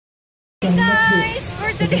guys,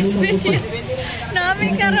 for today's video,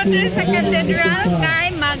 namin karon din sa cathedral kay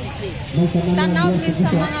mag-tanaw din sa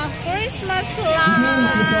mga Christmas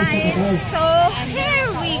lights. So, here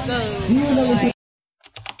we go.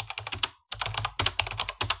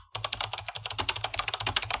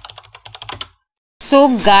 So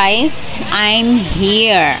guys, I'm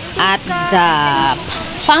here at the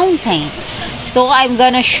fountain. So I'm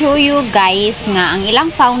gonna show you guys nga ang ilang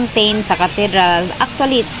fountain sa cathedral.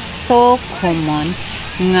 Actually, it's so common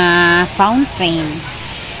nga fountain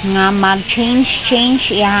nga mag-change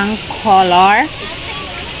iyang color.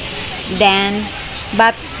 Then,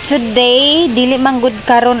 but today dili man gud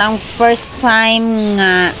karon ang first time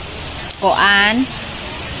nga kuan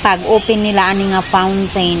pag-open nila ani nga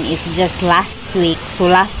fountain is just last week. So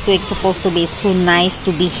last week supposed to be so nice to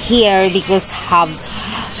be here because have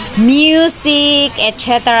music,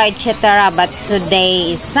 etc. etc. But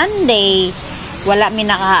today is Sunday. Wala mi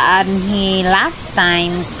nakaanhi last time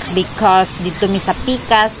because dito mi sa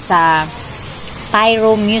Pikas sa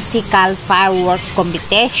pyro musical fireworks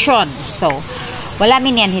competition. So wala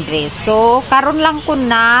mi niyan hidre. So karon lang ko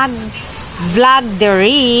nag vlog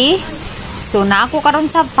diri. So, na ako karon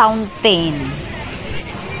sa fountain.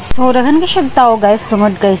 So, daghan ka siya tao guys.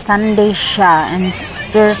 Tungod kay Sunday siya. And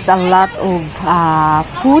there's a lot of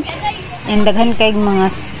food. And daghan kay mga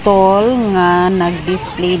stall nga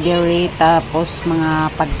nag-display dere. Tapos,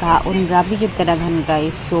 mga pagkaon. Grabe jud kadaghan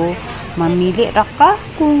guys. So, mamili ra ka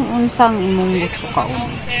kung unsang imong gusto kaon.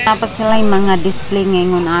 Tapos sila yung mga display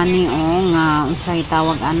ngayon ani nga unsay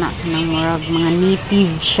tawag anak ng mga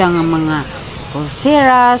native siya nga mga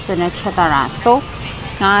pulseras and etc. So,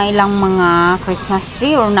 ilang mga Christmas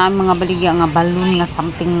tree or na mga baligya nga balloon nga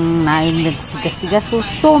something na nagsiga-siga.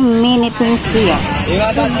 So many things here.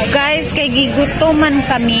 So, guys, kay gigutoman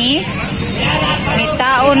kami. May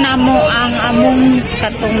tao na mo ang among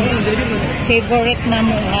katong favorite na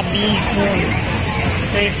mo nga bihon.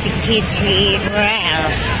 Si Cathedral.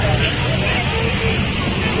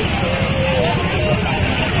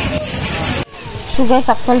 So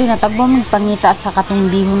guys, actually natagbo magpangita sa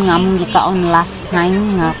katong bihon nga among gikaon last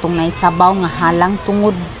time nga tong naisabaw nga halang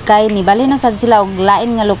tungod kay nibalhin na sad sila og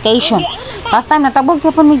lain nga location. Last time natagbo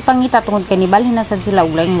gyapon magpangita tungod kay nibalhin na sad sila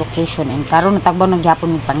og lain location, and karon natagbo na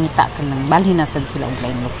gyapon magpangita kanang balhin na sad sila og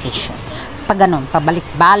lain location. Pag ganon,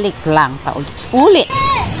 pabalik-balik lang paulit-ulit.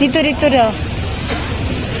 Dito daw.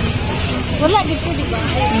 Wala dito di ba?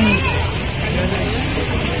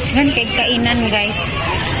 Gan kay kainan guys.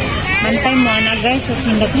 Bantay mo na guys, sa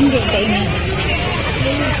sindak hindi kainan.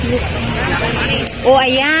 Oh,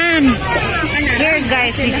 ayan. Here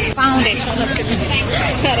guys, we found it.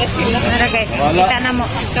 Tara guys, kita na mo.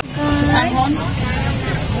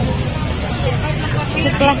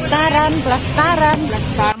 Plastaran.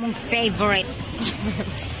 Mong favorite.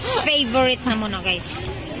 Favorite na mo na guys.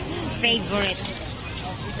 Favorite.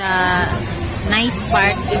 The nice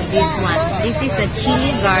part is this one. This is a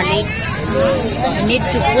chili garlic. You need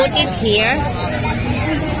to put it here.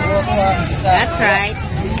 That's right.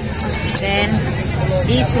 Then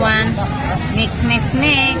this one, mix.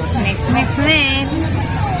 Then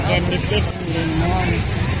it's it. Limon.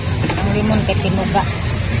 Ang limon kay tinuga.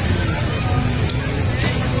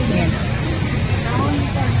 Yan.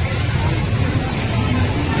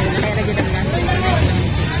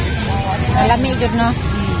 Malami jud no.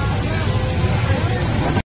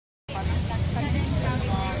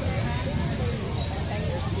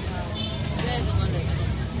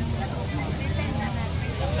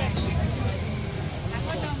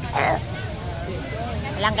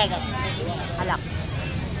 Alang kay guys. Alak.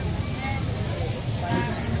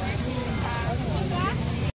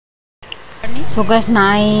 So guys,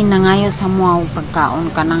 nangayo sa mga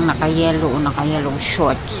pagkaon kanang naka-yellow o naka-yellow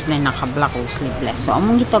shorts na naka-black o sleeveless. So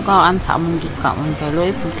among gitagaan sa among gikaon pero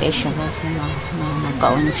ipod kay siya guys na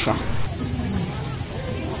nagkaon siya.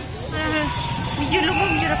 Medyo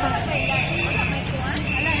lubog dira pa.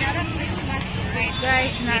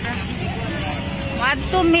 Guys, nara. What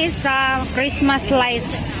to miss Christmas light?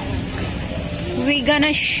 We're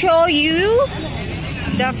gonna show you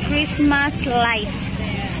the Christmas light.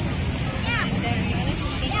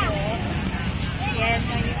 Yes.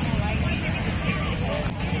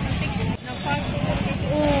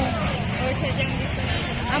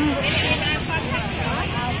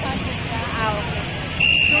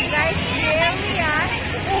 So guys, here we are.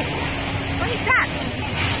 Oh, what is that?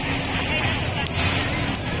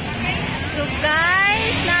 So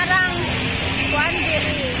guys, narang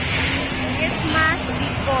Christmas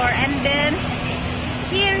before, and then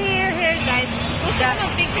here guys. Gusto mo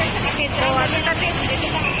picture sa cathedral?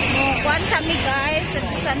 Kuan sa mi guys,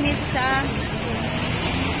 sa mi sa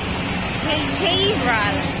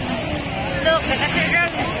Cathedral. Look, the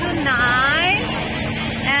cathedral is so nice.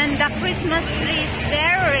 And the Christmas tree is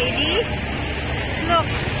there already. Look.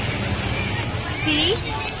 See?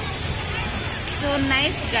 So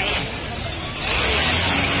nice, guys.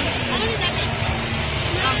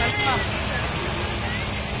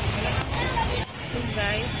 So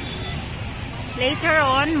guys, later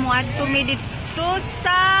on, muad kami dito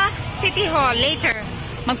sa City Hall. Later,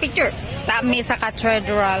 magpicture sa amin sa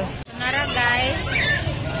cathedral. Nara guys,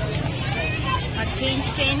 mag-change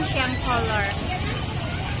yung color.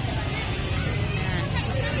 Yan.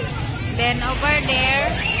 Then over there,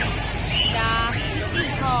 the City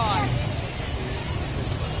Hall.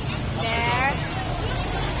 There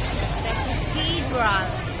is the cathedral.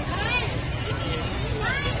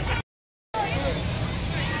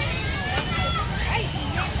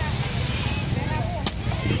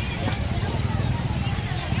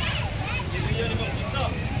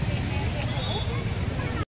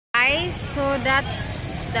 Guys, so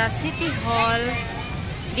that's the City Hall.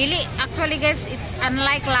 Actually guys, it's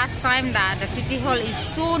unlike last time that the City Hall is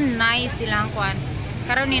so nice silang kwan.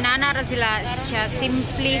 Karon ni nana ra sila siya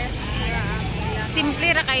simply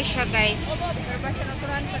ra kay siya guys.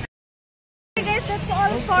 Okay guys, that's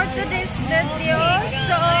all for today's video.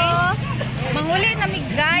 So manguli na mi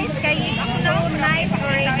guys kay it's so nice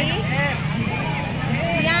already.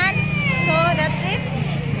 Yan. So that's it.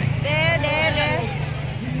 There.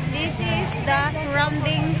 This is the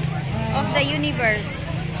surroundings of the universe.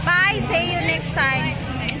 Bye. See you next time.